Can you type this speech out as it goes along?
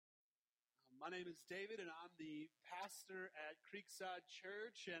name is David, and I'm the pastor at Creekside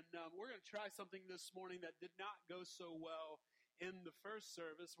Church, and we're going to try something this morning that did not go so well in the first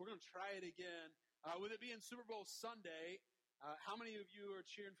service. We're going to try it again. With it being Super Bowl Sunday, how many of you are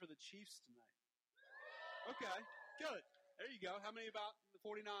cheering for the Chiefs tonight? Okay, good. There you go. How many about the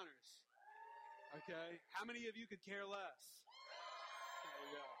 49ers? Okay. How many of you could care less?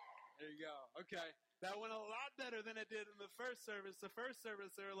 There you go. Okay. That went a lot better than it did in the first service. The first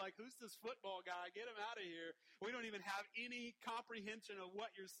service, they were like, who's this football guy? Get him out of here. We don't even have any comprehension of what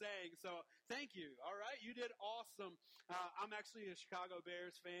you're saying. So thank you. All right. You did awesome. I'm actually a Chicago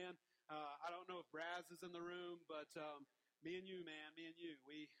Bears fan. I don't know if Braz is in the room, but me and you,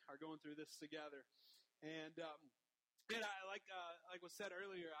 we are going through this together. And I like was said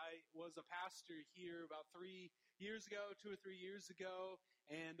earlier, I was a pastor here about 3 years ago, 2 or 3 years ago,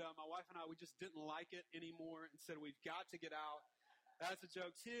 and my wife and I, we just didn't like it anymore and said, we've got to get out. That's a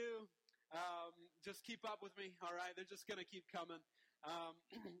joke too. Just keep up with me, all right? They're just going to keep coming.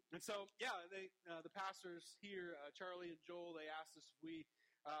 And so, the pastors here, Charlie and Joel, they asked us if we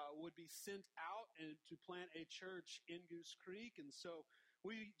would be sent out and to plant a church in Goose Creek, and so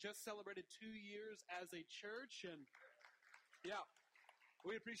we just celebrated 2 years as a church, and yeah,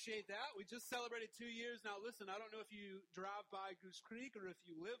 we appreciate that. We just celebrated 2 years. Now, listen, I don't know if you drive by Goose Creek or if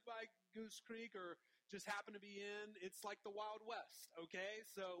you live by Goose Creek or just happen to be in. It's like the Wild West, okay?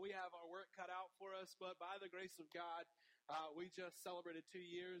 So we have our work cut out for us, but by the grace of God, we just celebrated 2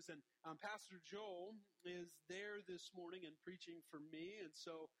 years. And Pastor Joel is there this morning and preaching for me. And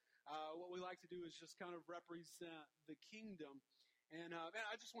so what we like to do is just kind of represent the kingdom. And man,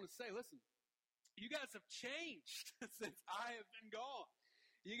 I just want to say, listen, you guys have changed since I have been gone.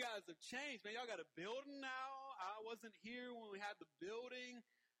 You guys have changed. Man, y'all got a building now. I wasn't here when we had the building.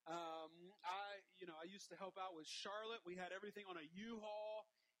 I used to help out with Charlotte. We had everything on a U-Haul,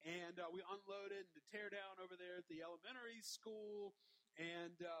 and we unloaded and tear down over there at the elementary school.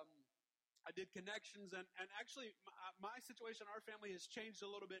 And I did connections. And actually, my situation, our family has changed a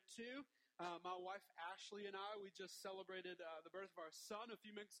little bit too. My wife, Ashley, and I, we just celebrated the birth of our son a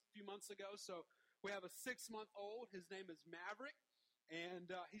few months ago. So we have a 6-month-old. His name is Maverick. And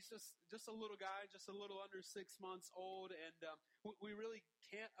he's just a little guy, just a little under 6 months old. And we really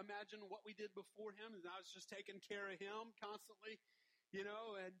can't imagine what we did before him. And I was just taking care of him constantly, you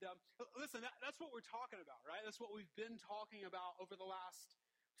know. And listen, that's what we're talking about, right? That's what we've been talking about over the last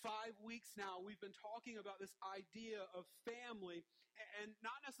 5 weeks now. We've been talking about this idea of family, and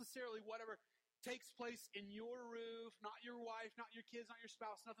not necessarily whatever takes place in your roof, not your wife, not your kids, not your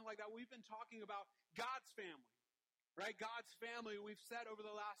spouse, nothing like that. We've been talking about God's family, right? God's family. We've said over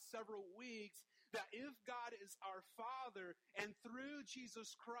the last several weeks that if God is our Father and through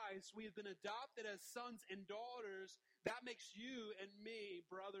Jesus Christ we have been adopted as sons and daughters, that makes you and me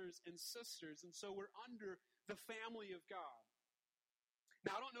brothers and sisters. And so we're under the family of God.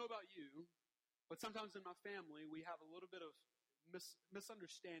 Now, I don't know about you, but sometimes in my family we have a little bit of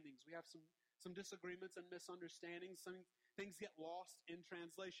misunderstandings. We have some disagreements and misunderstandings. Some things get lost in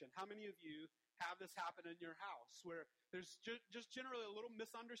translation. How many of you have this happen in your house where there's just generally a little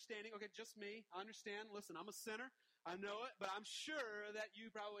misunderstanding? Okay, just me. I understand. Listen, I'm a sinner. I know it, but I'm sure that you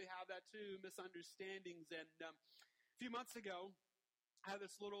probably have that too, misunderstandings. And a few months ago, I had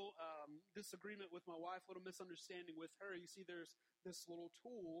this little disagreement with my wife, little misunderstanding with her. You see, there's this little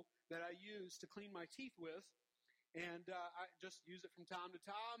tool that I use to clean my teeth with, and I just use it from time to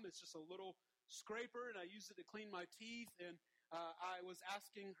time. It's just a little scraper, and I use it to clean my teeth. And I was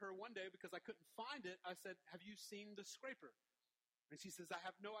asking her one day because I couldn't find it. I said, have you seen the scraper? And she says, I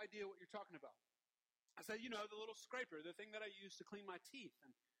have no idea what you're talking about. I said, the little scraper, the thing that I use to clean my teeth.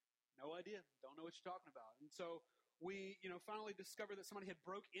 And no idea, don't know what you're talking about. And so we, finally discovered that somebody had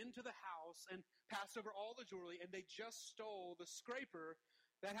broke into the house and passed over all the jewelry, and they just stole the scraper.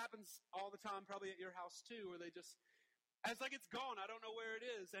 That happens all the time, probably at your house too, where they just, it's like it's gone. I don't know where it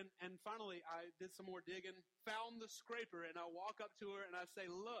is. And finally, I did some more digging, found the scraper, and I walk up to her and I say,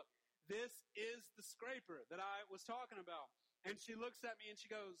 look, this is the scraper that I was talking about. And she looks at me and she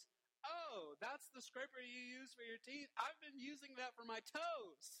goes, oh, that's the scraper you use for your teeth? I've been using that for my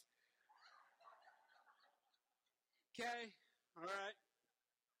toes. Okay, all right.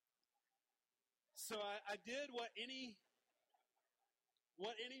 So I did what any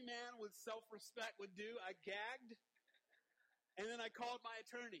man with self-respect would do. I gagged, and then I called my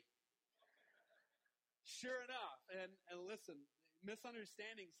attorney. Sure enough, and listen,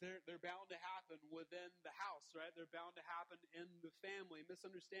 misunderstandings, they're bound to happen within the house, right? They're bound to happen in the family.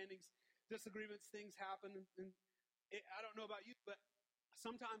 Misunderstandings, disagreements, things happen. And I don't know about you, but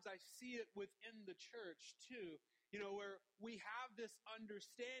sometimes I see it within the church too. Where we have this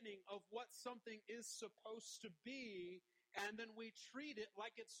understanding of what something is supposed to be, and then we treat it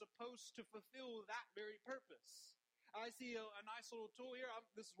like it's supposed to fulfill that very purpose. I see a nice little tool here.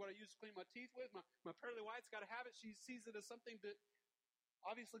 This is what I use to clean my teeth with. My pearly white's got to have it. She sees it as something to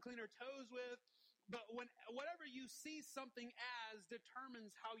obviously clean her toes with. But whatever you see something as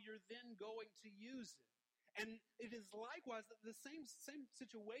determines how you're then going to use it. And it is likewise the same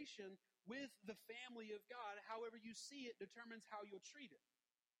situation with the family of God. However you see it determines how you'll treat it.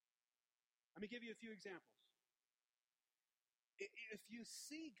 Let me give you a few examples. If you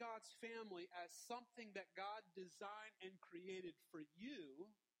see God's family as something that God designed and created for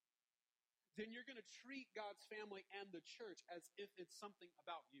you, then you're going to treat God's family and the church as if it's something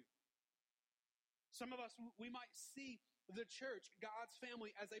about you. Some of us, we might see the church, God's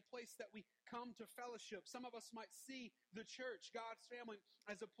family, as a place that we come to fellowship. Some of us might see the church, God's family,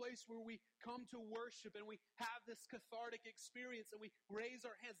 as a place where we come to worship and we have this cathartic experience and we raise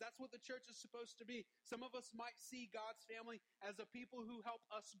our hands. That's what the church is supposed to be. Some of us might see God's family as a people who help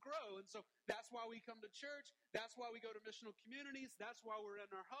us grow. And so that's why we come to church. That's why we go to missional communities. That's why we're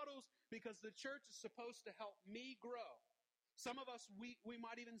in our huddles, because the church is supposed to help me grow. Some of us, we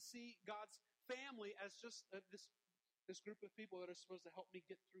might even see God's family as just this group of people that are supposed to help me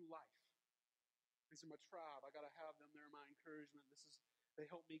get through life. These are my tribe. I got to have them. They're my encouragement. They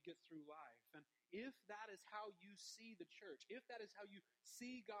help me get through life. And if that is how you see the church, if that is how you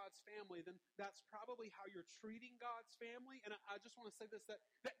see God's family, then that's probably how you're treating God's family. And I just want to say this,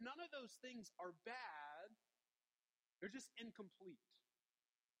 that none of those things are bad. They're just incomplete.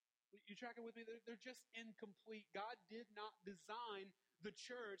 You tracking with me? They're just incomplete. God did not design the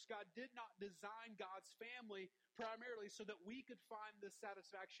church. God did not design God's family primarily so that we could find the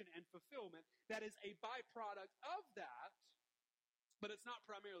satisfaction and fulfillment. That is a byproduct of that, but it's not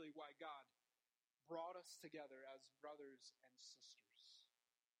primarily why God brought us together as brothers and sisters.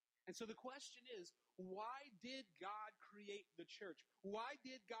 And so the question is, why did God create the church? Why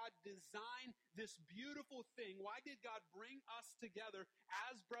did God design this beautiful thing? Why did God bring us together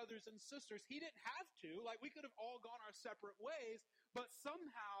as brothers and sisters? He didn't have to. Like, we could have all gone our separate ways, but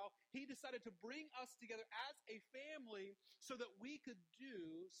somehow He decided to bring us together as a family so that we could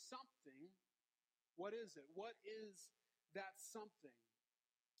do something. What is it? What is that something?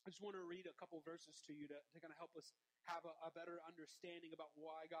 I just want to read a couple verses to you to kind of help us have a better understanding about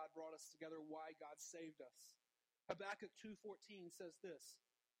why God brought us together, why God saved us. Habakkuk 2:14 says this.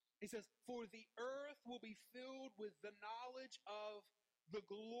 He says, "For the earth will be filled with the knowledge of the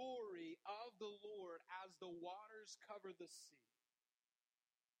glory of the Lord as the waters cover the sea."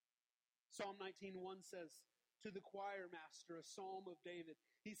 Psalm 19:1 says, to the choir master, a psalm of David,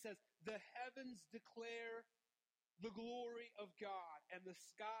 he says, "The heavens declare the glory of God, and the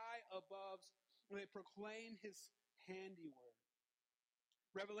sky above, they proclaim His handiwork."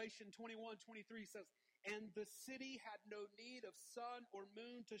 Revelation 21:23 says, "And the city had no need of sun or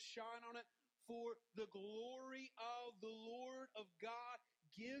moon to shine on it, for the glory of the Lord of God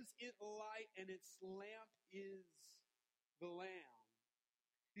gives it light, and its lamp is the Lamb."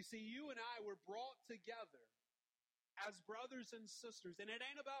 You see, you and I were brought together as brothers and sisters, and it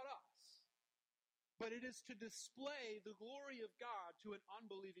ain't about us, but it is to display the glory of God to an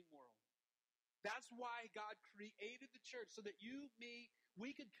unbelieving world. That's why God created the church, so that you, me,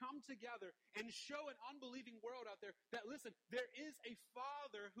 we could come together and show an unbelieving world out there that, listen, there is a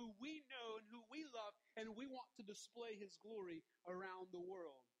Father who we know and who we love, and we want to display His glory around the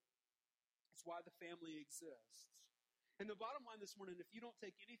world. That's why the family exists. And the bottom line this morning, if you don't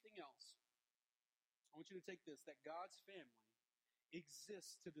take anything else, I want you to take this, that God's family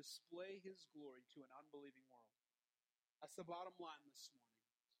exists to display His glory to an unbelieving world. That's the bottom line this morning.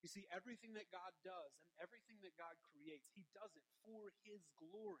 You see, everything that God does and everything that God creates, He does it for His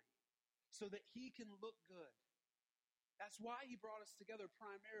glory, so that He can look good. That's why He brought us together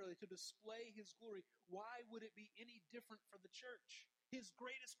primarily, to display His glory. Why would it be any different for the church? His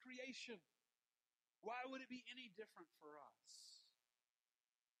greatest creation. Why would it be any different for us?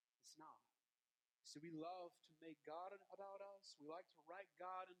 It's not. So we love to make God about us. We like to write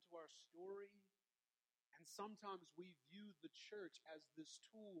God into our story. And sometimes we view the church as this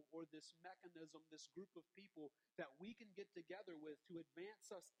tool or this mechanism, this group of people that we can get together with to advance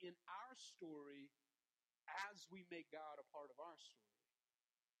us in our story as we make God a part of our story.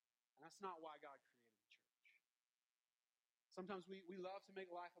 And that's not why God created the church. Sometimes we love to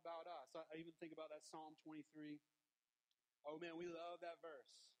make life about us. I even think about that Psalm 23. Oh man, we love that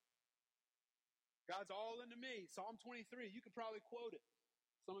verse. God's all into me. Psalm 23, you could probably quote it.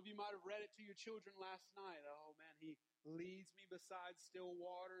 Some of you might have read it to your children last night. Oh man, He leads me beside still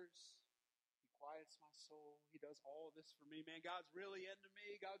waters. He quiets my soul. He does all this for me. Man, God's really into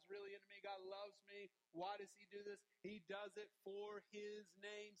me. God's really into me. God loves me. Why does he do this? He does it for his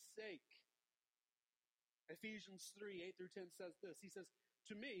name's sake. Ephesians 3, 8 through 10 says this. He says,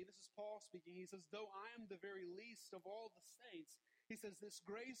 to me, this is Paul speaking, he says, though I am the very least of all the saints, he says, this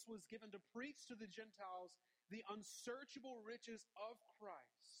grace was given to preach to the Gentiles the unsearchable riches of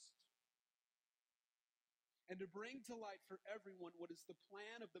Christ, and to bring to light for everyone what is the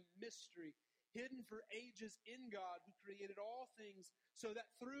plan of the mystery hidden for ages in God, who created all things, so that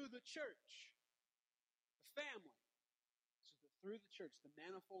through the church, the family, so that through the church, the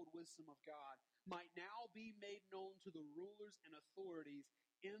manifold wisdom of God might now be made known to the rulers and authorities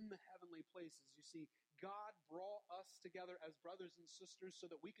in the heavenly places. You see, God brought us together as brothers and sisters so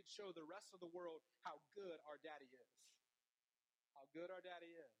that we could show the rest of the world how good our daddy is. How good our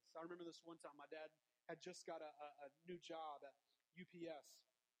daddy is. I remember this one time, my dad had just got a new job at UPS,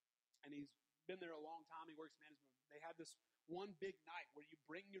 and he's been there a long time. He works management. They had this one big night where you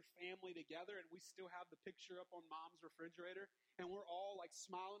bring your family together, and we still have the picture up on Mom's refrigerator, and we're all like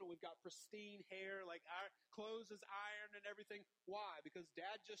smiling, and we've got pristine hair, like our clothes is ironed and everything. Why? Because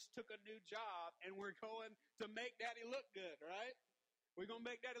Dad just took a new job, and we're going to make Daddy look good, right? We're going to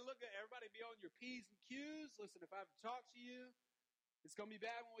make Daddy look good. Everybody be on your P's and Q's. Listen, if I have to talk to you, it's going to be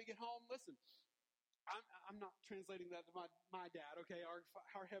bad when we get home. Listen, I'm not translating that to my dad, okay?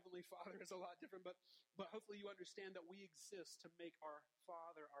 Our Heavenly Father is a lot different, but hopefully you understand that we exist to make our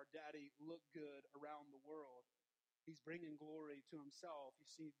Father, our Daddy, look good around the world. He's bringing glory to himself. You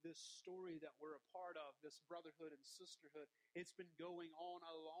see, this story that we're a part of, this brotherhood and sisterhood, it's been going on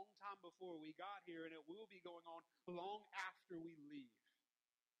a long time before we got here, and it will be going on long after we leave.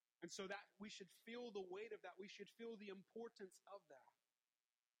 And so that we should feel the weight of that. We should feel the importance of that.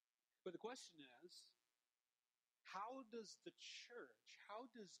 But the question is, how does the church, how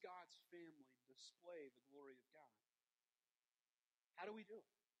does God's family display the glory of God? How do we do it?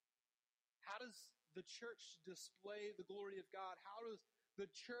 How does the church display the glory of God? How does the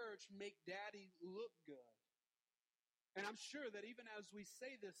church make Daddy look good? And I'm sure that even as we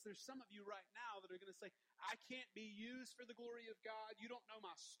say this, there's some of you right now that are going to say, I can't be used for the glory of God. You don't know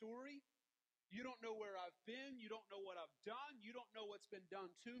my story. You don't know where I've been. You don't know what I've done. You don't know what's been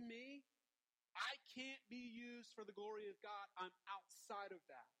done to me. I can't be used for the glory of God. I'm outside of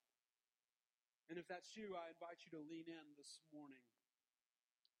that. And if that's you, I invite you to lean in this morning.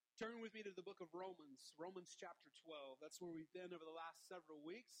 Turn with me to the book of Romans, Romans chapter 12. That's where we've been over the last several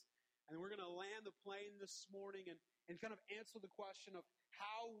weeks. And we're going to land the plane this morning and kind of answer the question of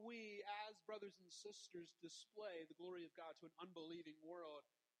how we, as brothers and sisters, display the glory of God to an unbelieving world.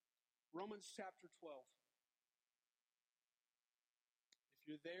 Romans chapter 12. If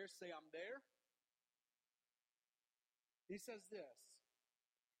you're there, say, I'm there. He says this.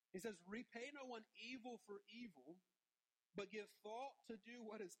 He says, repay no one evil for evil, but give thought to do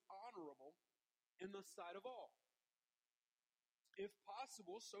what is honorable in the sight of all. If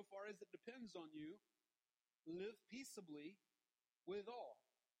possible, so far as it depends on you, live peaceably with all.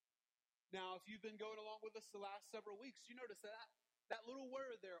 Now, if you've been going along with us the last several weeks, you notice that little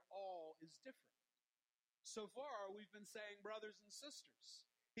word there, all, is different. So far, we've been saying brothers and sisters.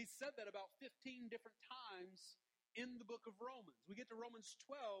 He said that about 15 different times in the book of Romans. We get to Romans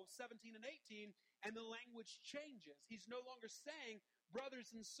 12, 17, and 18, and the language changes. He's no longer saying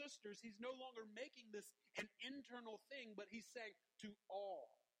brothers and sisters. He's no longer making this an internal thing, but he's saying to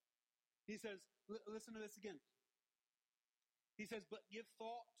all. He says, listen to this again. He says, but give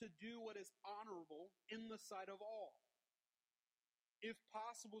thought to do what is honorable in the sight of all. If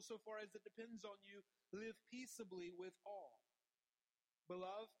possible, so far as it depends on you, live peaceably with all.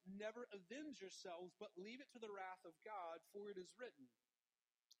 Beloved, never avenge yourselves, but leave it to the wrath of God, for it is written,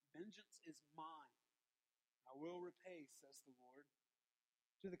 vengeance is mine. I will repay, says the Lord.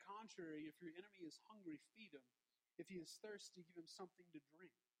 To the contrary, if your enemy is hungry, feed him. If he is thirsty, give him something to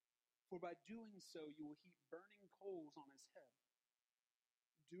drink. For by doing so, you will heap burning coals on his head.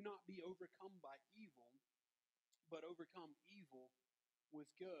 Do not be overcome by evil, but overcome evil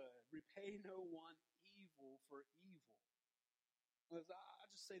with good. Repay no one evil for evil.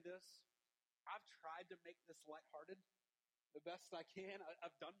 I'll just say this. I've tried to make this lighthearted the best I can.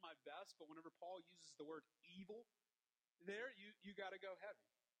 I've done my best, but whenever Paul uses the word evil, there you got to go heavy.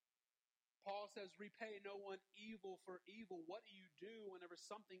 Paul says, repay no one evil for evil. What do you do whenever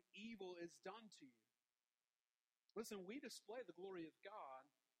something evil is done to you? Listen, we display the glory of God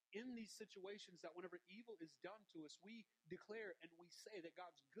in these situations that whenever evil is done to us, we declare and we say that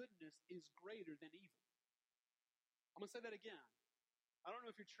God's goodness is greater than evil. I'm going to say that again. I don't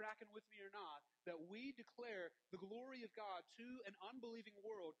know if you're tracking with me or not, that we declare the glory of God to an unbelieving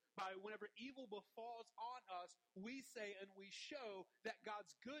world by whenever evil befalls on us, we say and we show that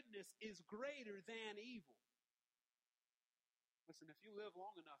God's goodness is greater than evil. Listen, if you live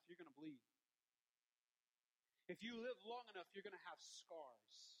long enough, you're going to bleed. If you live long enough, you're going to have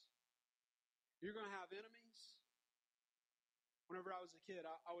scars. You're going to have enemies. Whenever I was a kid,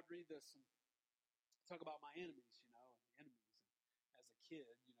 I would read this and talk about my enemies, enemies. As a kid,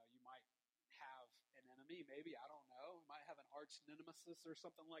 you might have an enemy, maybe, I don't know. You might have an arch nemesis or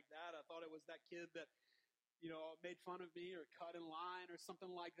something like that. I thought it was that kid that, made fun of me or cut in line or something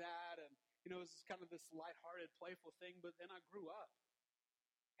like that. And, it was kind of this lighthearted, playful thing. But then I grew up.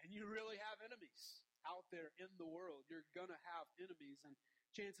 And you really have enemies out there in the world. You're going to have enemies. And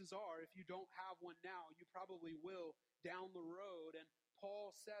chances are, if you don't have one now, you probably will down the road. And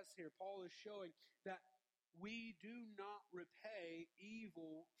Paul says here, Paul is showing that we do not repay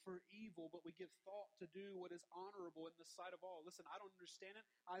evil for evil, but we give thought to do what is honorable in the sight of all. Listen, I don't understand it.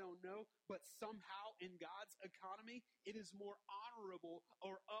 I don't know. But somehow in God's economy, it is more honorable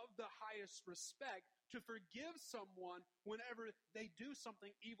or of the highest respect to forgive someone whenever they do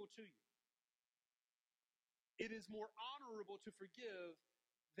something evil to you. It is more honorable to forgive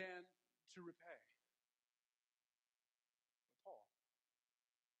than to repay. But Paul,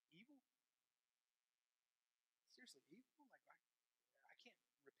 evil? Seriously, evil? Like, I can't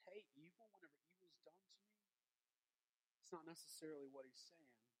repay evil whenever evil's done to me? It's not necessarily what he's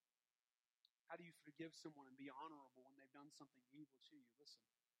saying. How do you forgive someone and be honorable when they've done something evil to you? Listen,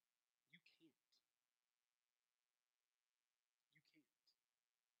 you can't. You can't.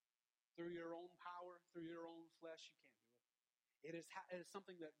 Through your own power, through your own flesh, you can't do it. It is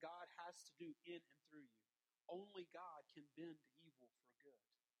something that God has to do in and through you. Only God can bend evil for good.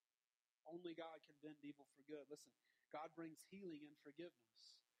 Only God can bend evil for good. Listen, God brings healing and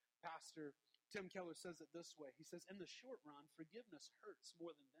forgiveness. Pastor Tim Keller says it this way. He says, in the short run, forgiveness hurts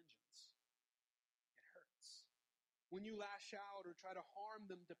more than vengeance. It hurts. When you lash out or try to harm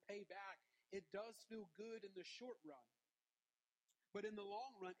them to pay back, it does feel good in the short run. But in the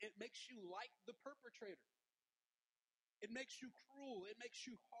long run, it makes you like the perpetrator. It makes you cruel. It makes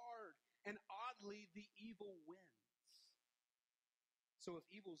you hard. And oddly, the evil wins. So if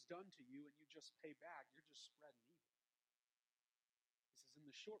evil's done to you and you just pay back, you're just spreading evil. He says, in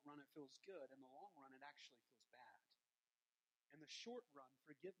the short run, it feels good. In the long run, it actually feels bad. In the short run,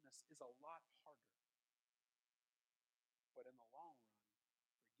 forgiveness is a lot harder. But in the long run,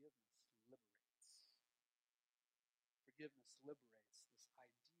 forgiveness liberates. Forgiveness liberates this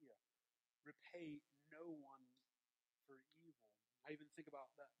idea. Repay no one for evil. I even think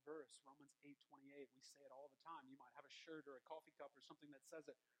about that verse, Romans 8:28. We say it all the time. You might have a shirt or a coffee cup or something that says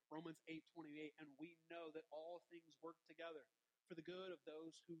it. Romans 8:28. And we know that all things work together for the good of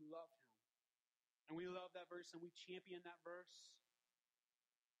those who love him. And we love that verse and we champion that verse.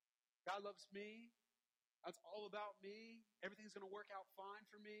 God loves me. That's all about me. Everything's going to work out fine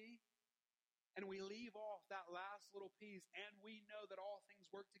for me. And we leave off that last little piece. And we know that all things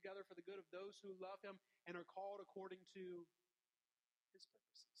work together for the good of those who love him and are called according to his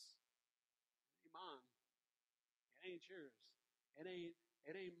purposes. It ain't mine. It ain't yours. It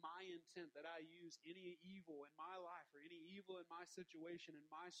ain't my intent that I use any evil in my life or any evil in my situation, in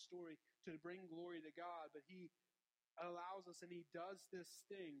my story, to bring glory to God. But he allows us and he does this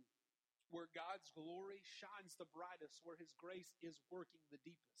thing where God's glory shines the brightest, where his grace is working the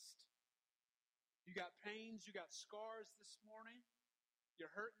deepest. You got pains, you got scars this morning.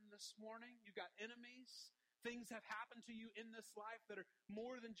 You're hurting this morning. You got enemies. Things have happened to you in this life that are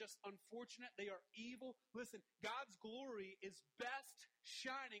more than just unfortunate. They are evil. Listen, God's glory is best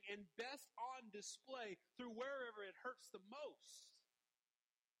shining and best on display through wherever it hurts the most.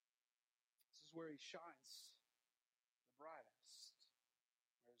 This is where he shines the brightest,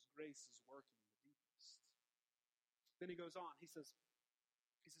 where his grace is working the deepest. Then he goes on. He says,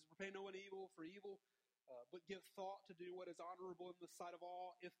 repay no one evil for evil, but give thought to do what is honorable in the sight of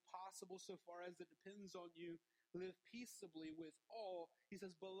all, if possible, so far as it depends on you. Live peaceably with all. He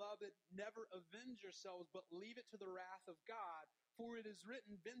says, beloved, never avenge yourselves, but leave it to the wrath of God. For it is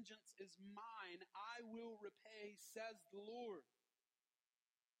written, vengeance is mine, I will repay, says the Lord.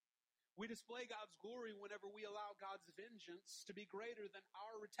 We display God's glory whenever we allow God's vengeance to be greater than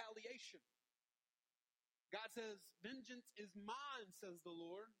our retaliation. God says, vengeance is mine, says the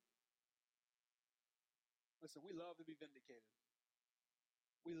Lord. Listen, we love to be vindicated.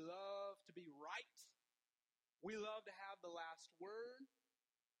 We love to be right. We love to have the last word.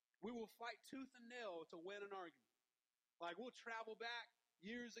 We will fight tooth and nail to win an argument. Like, we'll travel back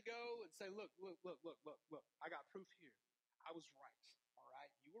years ago and say, look. I got proof here. I was right.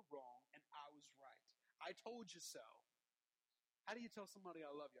 right, you were wrong, and I was right. I told you so. How do you tell somebody I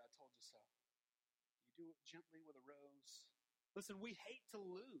love you? I told you so. You do it gently with a rose. Listen, we hate to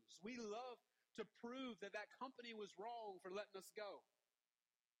lose. We love to prove that that company was wrong for letting us go.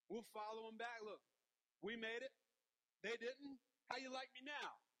 We'll follow them back. Look, we made it. They didn't. How you like me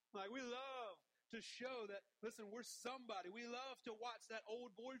now? Like, we love to show that, listen, we're somebody. We love to watch that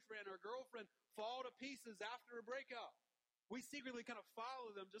old boyfriend or girlfriend fall to pieces after a breakup. We secretly kind of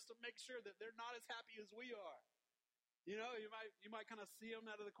follow them just to make sure that they're not as happy as we are. You know, you might kind of see them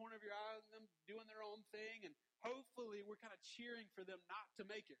out of the corner of your eye and them doing their own thing, and hopefully we're kind of cheering for them not to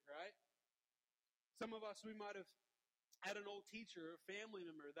make it, right? Some of us, we might have had an old teacher or family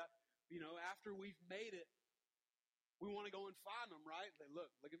member that, you know, after we've made it, we want to go and find them, right? They look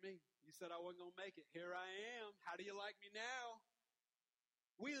at me. You said I wasn't going to make it. Here I am. How do you like me now?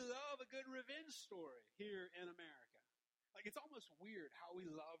 We love a good revenge story here in America. Like, it's almost weird how we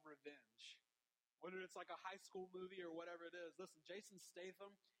love revenge. Whether it's like a high school movie or whatever it is. Listen, Jason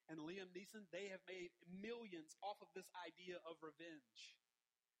Statham and Liam Neeson, they have made millions off of this idea of revenge.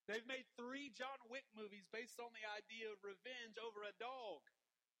 They've made 3 John Wick movies based on the idea of revenge over a dog.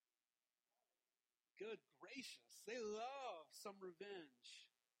 Good gracious. They love some revenge.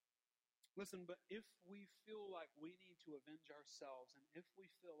 Listen, but if we feel like we need to avenge ourselves, and if we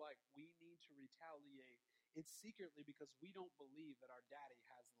feel like we need to retaliate, it's secretly because we don't believe that our daddy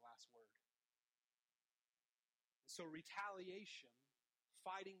has the last word. So retaliation,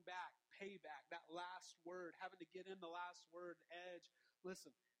 fighting back, payback, that last word, having to get in the last word edge,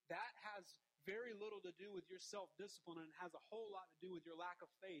 listen, that has very little to do with your self-discipline and has a whole lot to do with your lack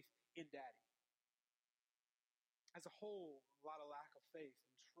of faith in daddy. Has a whole lot of lack of faith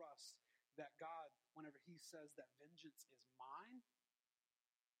and trust that God, whenever he says that vengeance is mine,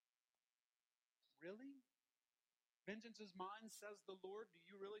 really? Vengeance is mine, says the Lord. Do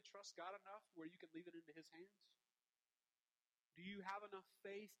you really trust God enough where you can leave it into his hands? Do you have enough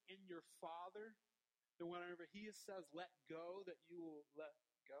faith in your Father that whenever he says let go, that you will let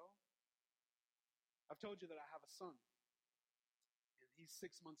go? I've told you that I have a son, and he's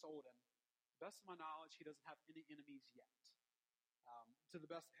 6 months old, and to the best of my knowledge, he doesn't have any enemies yet. To the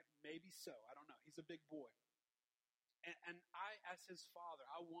best, maybe so, I don't know. He's a big boy. And I, as his father,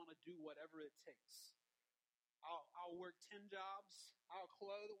 I want to do whatever it takes. I'll work 10 jobs. I'll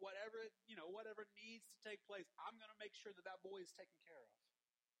clothe whatever needs to take place. I'm going to make sure that that boy is taken care of.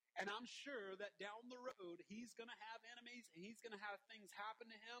 And I'm sure that down the road, he's going to have enemies and he's going to have things happen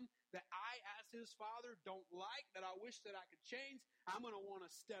to him that I, as his father, don't like, that I wish that I could change. I'm going to want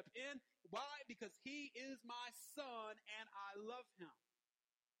to step in. Why? Because he is my son and I love him.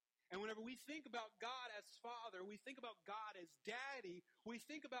 And whenever we think about God as Father, we think about God as Daddy, we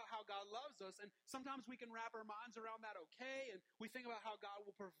think about how God loves us, and sometimes we can wrap our minds around that okay, and we think about how God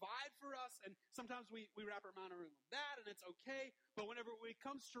will provide for us, and sometimes we wrap our mind around that, and it's okay, but whenever it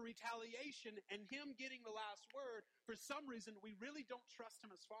comes to retaliation and Him getting the last word, for some reason, we really don't trust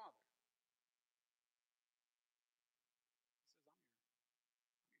Him as Father. He says,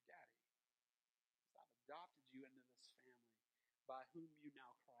 I'm your daddy. He says, I've adopted you into this family, by whom you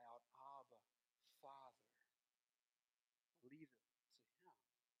now cry out, Abba, Father. Leave it to him.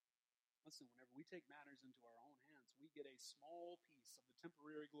 Listen, whenever we take matters into our own hands, we get a small piece of the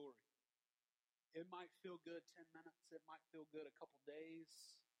temporary glory. It might feel good 10 minutes. It might feel good a couple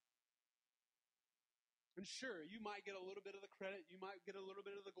days. And sure, you might get a little bit of the credit. You might get a little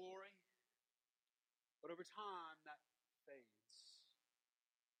bit of the glory. But over time, that fades.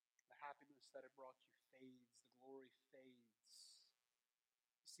 The happiness that it brought you fades. The glory fades.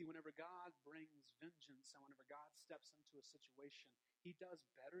 See, whenever God brings vengeance and whenever God steps into a situation, He does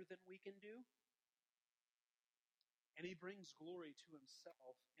better than we can do. And He brings glory to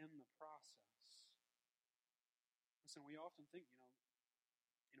Himself in the process. Listen, we often think, if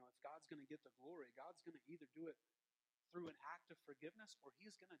God's going to get the glory, God's going to either do it through an act of forgiveness or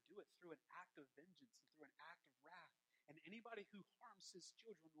He's going to do it through an act of vengeance and through an act of wrath. And anybody who harms His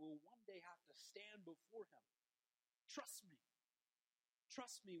children will one day have to stand before Him. Trust me.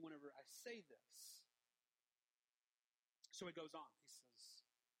 Trust me whenever I say this. So it goes on. He says,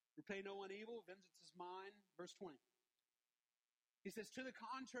 repay no one evil, vengeance is mine. Verse 20. He says, to the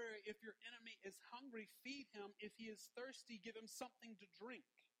contrary, if your enemy is hungry, feed him. If he is thirsty, give him something to drink.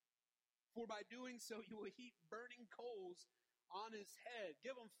 For by doing so, you will heap burning coals on his head.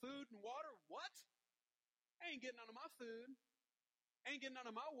 Give him food and water. What? I ain't getting none of my food. I ain't getting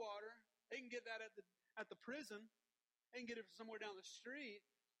none of my water. They can get that at the prison. And get it somewhere down the street.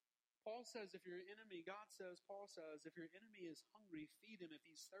 Paul says, if your enemy, Paul says, if your enemy is hungry, feed him. If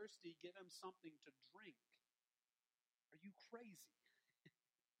he's thirsty, give him something to drink. Are you crazy?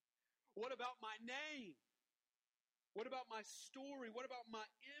 What about my name? What about my story? What about my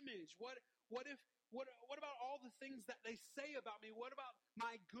image? What about all the things that they say about me? What about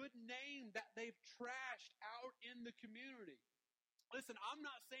my good name that they've trashed out in the community? Listen, I'm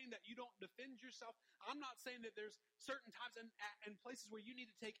not saying that you don't defend yourself. I'm not saying that there's certain times and places where you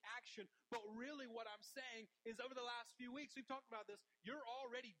need to take action. But really what I'm saying is over the last few weeks, we've talked about this, you're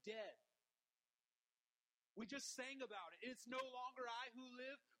already dead. We just sang about it. It's no longer I who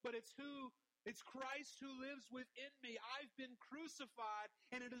live, but it's Christ who lives within me. I've been crucified,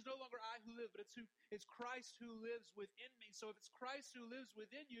 and it is no longer I who live, but it's Christ who lives within me. So if it's Christ who lives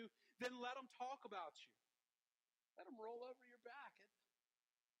within you, then let them talk about you. Let them roll over your back.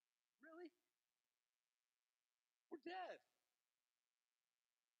 Really? We're dead.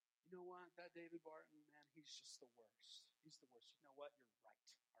 You know what? That David Barton, man, he's just the worst. He's the worst. You know what? You're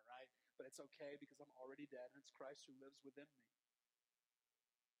right. All right? But it's okay because I'm already dead, and it's Christ who lives within me.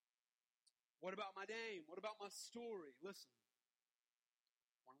 What about my name? What about my story? Listen,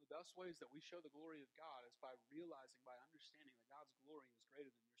 one of the best ways that we show the glory of God is by realizing, by understanding that God's glory is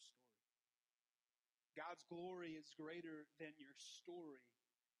greater than your story. God's glory is greater than your story.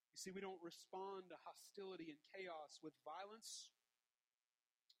 You see, we don't respond to hostility and chaos with violence,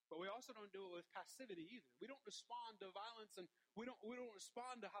 but we also don't do it with passivity either. We don't respond to violence and we don't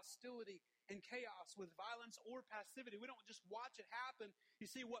respond to hostility and chaos with violence or passivity. We don't just watch it happen.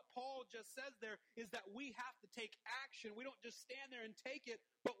 You see, what Paul just says there is that we have to take action. We don't just stand there and take it,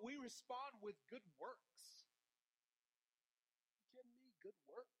 but we respond with good works. You kidding me? Good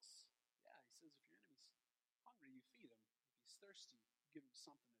works? Yeah, he says if your enemy's hungry, you feed him. If he's thirsty, you give him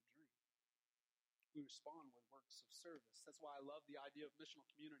something to drink. We respond with works of service. That's why I love the idea of missional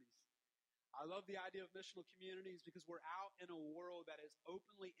communities. I love the idea of missional communities because we're out in a world that is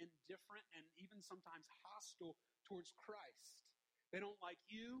openly indifferent and even sometimes hostile towards Christ. They don't like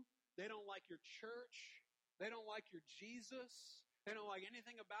you. They don't like your church. They don't like your Jesus. They don't like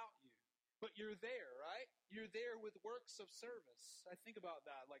anything about you. But you're there, right? You're there with works of service. I think about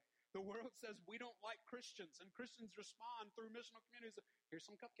that. Like the world says we don't like Christians, and Christians respond through missional communities. Here's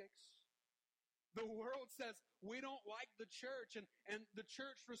some cupcakes. The world says we don't like the church, and the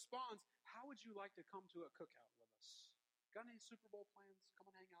church responds, how would you like to come to a cookout with us? Got any Super Bowl plans?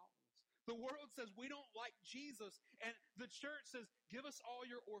 Come and hang out with us. The world says we don't like Jesus, and the church says, give us all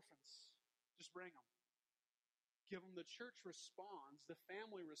your orphans. Just bring them. Give them. The church responds, the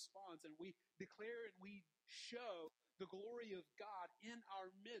family responds, and we declare and we show the glory of God in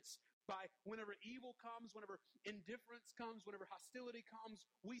our midst. By whenever evil comes, whenever indifference comes, whenever hostility comes,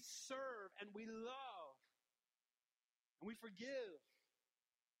 we serve and we love and we forgive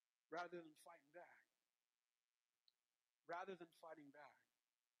rather than fighting back. Rather than fighting back.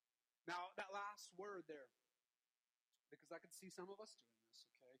 Now, that last word there, because I can see some of us doing this,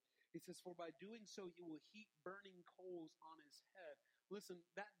 okay? It says, for by doing so, you will heap burning coals on his head. Listen,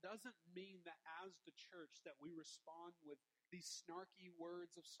 that doesn't mean that as the church that we respond with these snarky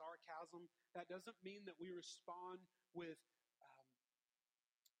words of sarcasm. That doesn't mean that we respond with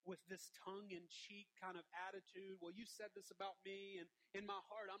this tongue-in-cheek kind of attitude. Well, you said this about me, and in my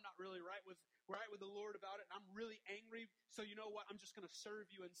heart, I'm not really right with the Lord about it, and I'm really angry, so you know what? I'm just going to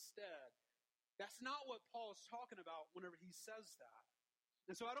serve you instead. That's not what Paul is talking about whenever he says that.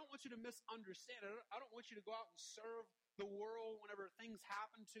 And so I don't want you to misunderstand it. I don't want you to go out and serve the world whenever things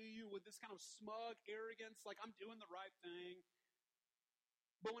happen to you with this kind of smug arrogance, like I'm doing the right thing.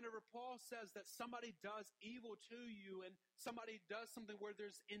 But whenever Paul says that somebody does evil to you and somebody does something where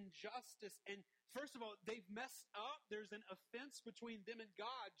there's injustice, and first of all, they've messed up, there's an offense between them and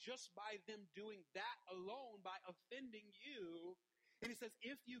God just by them doing that alone, by offending you. And he says,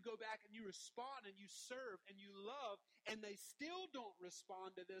 if you go back and you respond and you serve and you love and they still don't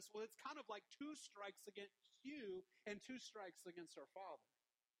respond to this, well, it's kind of like 2 strikes against you and 2 strikes against our Father.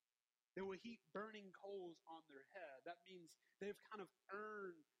 They will heap burning coals on their head. That means they've kind of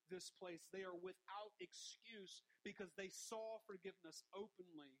earned this place. They are without excuse because they saw forgiveness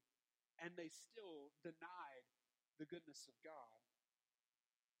openly and they still denied the goodness of God.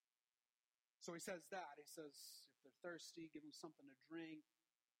 So he says that. He says, if they're thirsty, give them something to drink.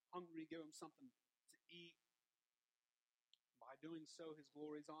 Hungry, give them something to eat. By doing so, his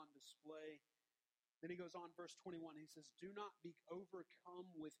glory is on display. Then he goes on, verse 21. He says, do not be overcome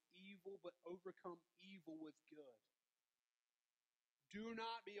with evil, but overcome evil with good. Do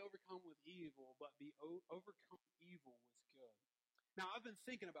not be overcome with evil, but be overcome evil with good. Now, I've been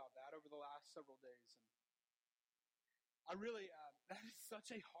thinking about that over the last several days, and I really, that is such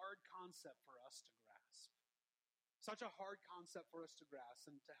a hard concept for us to grasp. Such a hard concept for us to grasp.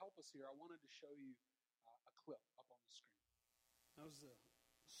 And to help us here, I wanted to show you a clip up on the screen. That was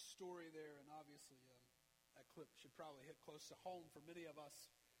story there, and obviously that clip should probably hit close to home for many of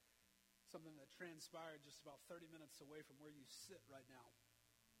us. Something that transpired just about 30 minutes away from where you sit right now.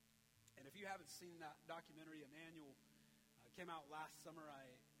 And if you haven't seen that documentary, Emmanuel, came out last summer, I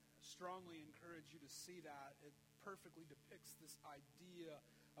strongly encourage you to see that. It perfectly depicts this idea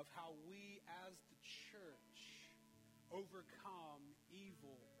of how we as the church overcome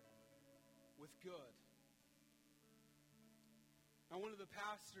evil with good. Now, one of the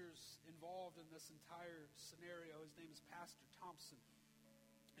pastors involved in this entire scenario, his name is Pastor Thompson.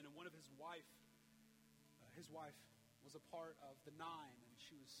 And one of his wife was a part of the Nine, and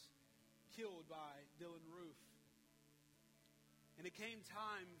she was killed by Dylan Roof. And it came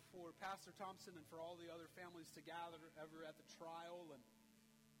time for Pastor Thompson and for all the other families to gather ever at the trial. And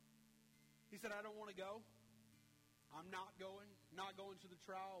he said, I don't want to go. I'm not going to the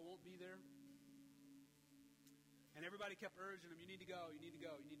trial. I won't be there. And everybody kept urging him, you need to go, you need to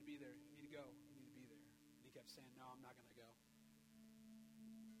go, you need to be there, you need to go, you need to be there. And he kept saying, no, I'm not going to go.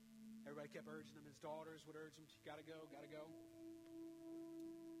 Everybody kept urging him. His daughters would urge him, you got to go, got to go.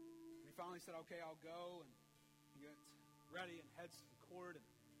 And he finally said, okay, I'll go. And he gets ready and heads to the court. And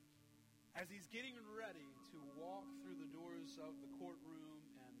as he's getting ready to walk through the doors of the courtroom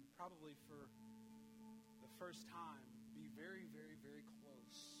and probably for the first time be very, very, very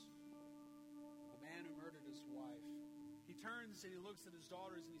close to the man who murdered his wife, he turns and he looks at his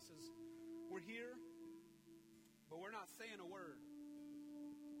daughters and he says, we're here, but we're not saying a word.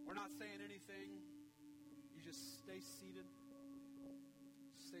 We're not saying anything. You just stay seated.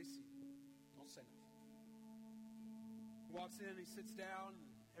 Stay seated. Don't say nothing. He walks in, he sits down, and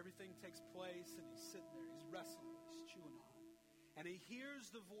everything takes place, and he's sitting there. He's wrestling. He's chewing on it. And he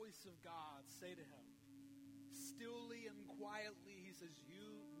hears the voice of God say to him, stilly and quietly, he says,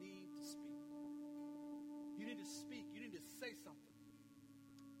 you need to speak. You need to speak. You need to say something.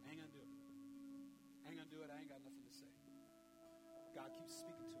 I ain't going to do it. I ain't going to do it. I ain't got nothing to say. God keeps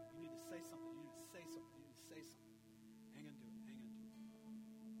speaking to him. You need to say something. You need to say something. You need to say something. I ain't going to do it. I ain't going to do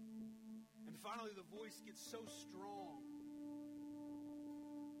it. And finally the voice gets so strong.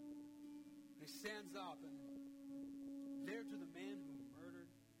 And he stands up, and there to the man who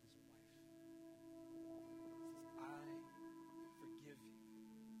murdered his wife, he says, I forgive you.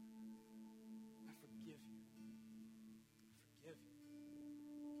 I forgive you. I forgive you.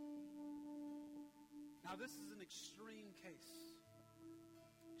 Now this is an extreme case.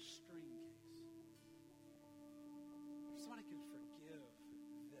 Extreme case. If somebody can forgive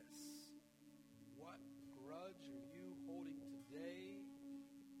this, what grudge are you holding today,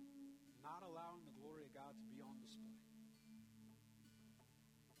 not allowing the glory of God to be on display?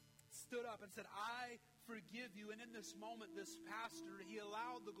 Stood up and said, I forgive you. And in this moment, this pastor, he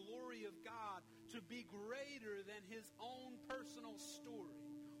allowed the glory of God to be greater than his own personal story.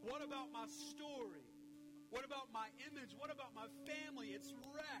 What about my story? What about my image? What about my family? It's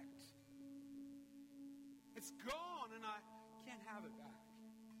wrecked. It's gone, and I can't have it back.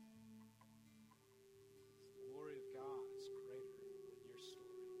 The glory of God is greater than your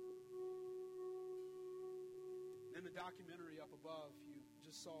story. And in the documentary up above, you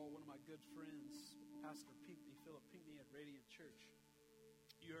just saw one of my good friends, Pastor Pinckney, Philip Pinckney at Radiant Church.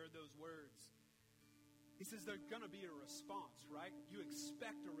 You heard those words. He says there's going to be a response, right? You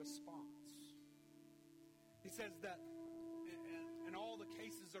expect a response. He says that in all the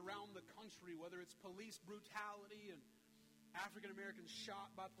cases around the country, whether it's police brutality and African Americans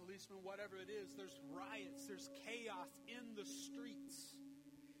shot by policemen, whatever it is, there's riots, there's chaos in the streets.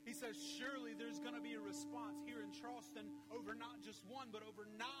 He says, surely there's going to be a response here in Charleston over not just one, but over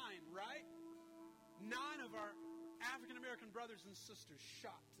 9, right? 9 of our African American brothers and sisters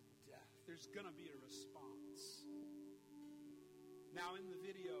shot to death. There's going to be a response. Now in the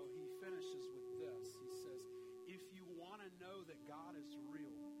video, he finishes with this. He says, if you want to know that God is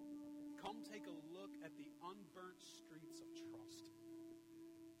real, come take a look at the unburnt streets of Charleston.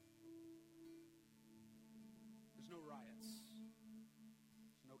 There's no riots.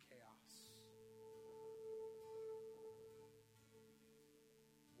 There's no chaos.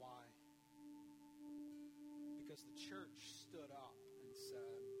 Why? Because the church stood up and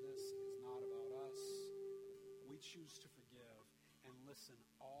said, this is not about us. We choose to forgive. And listen,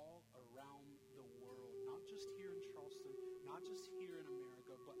 all around the world, not just here in Charleston, not just here in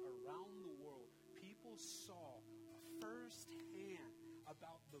America, but around the world, people saw firsthand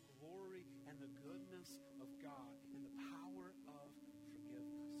about the glory and the goodness of God and the power of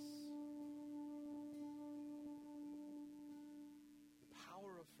forgiveness. The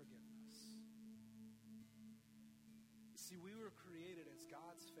power of forgiveness. See, we were created as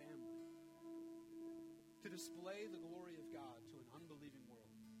God's family to display the glory of God to an unbelieving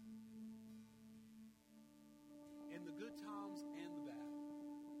world.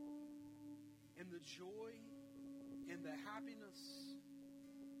 in the joy, in the happiness,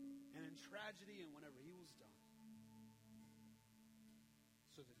 and in tragedy, and whenever he was done.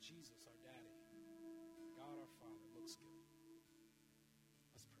 So that Jesus, our daddy, God our Father, looks good.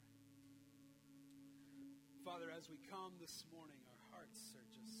 Let's pray. Father, as we come this morning, our hearts are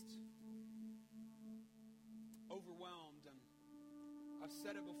just overwhelmed. And I've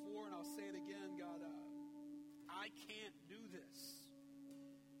said it before and I'll say it again, God, I can't do this.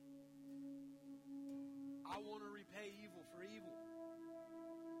 I want to repay evil for evil.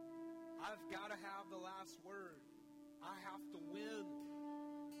 I've got to have the last word. I have to win.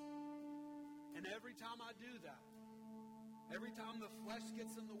 And every time I do that, every time the flesh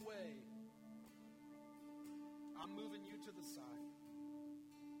gets in the way, I'm moving you to the side.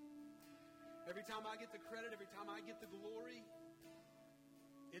 Every time I get the credit, every time I get the glory,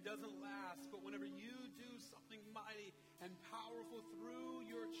 it doesn't last. But whenever you do something mighty and powerful through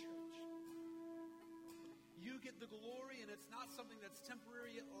your church, you get the glory, and it's not something that's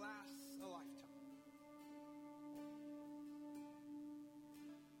temporary, it lasts a lifetime.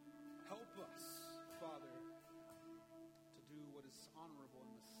 Help us, Father, to do what is honorable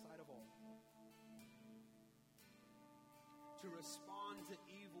in the sight of all. To respond to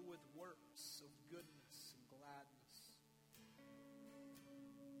evil with works of goodness and gladness.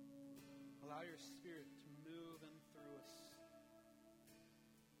 Allow your Spirit to move in through us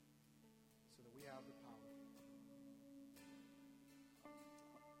so that we have the power.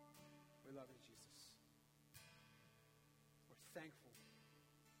 We love you, Jesus. We're thankful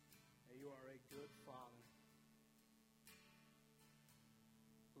that you are a good Father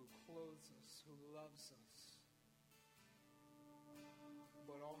who clothes us, who loves us,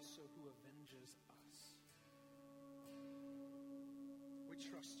 but also who avenges us. We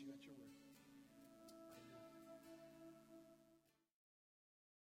trust you at your word.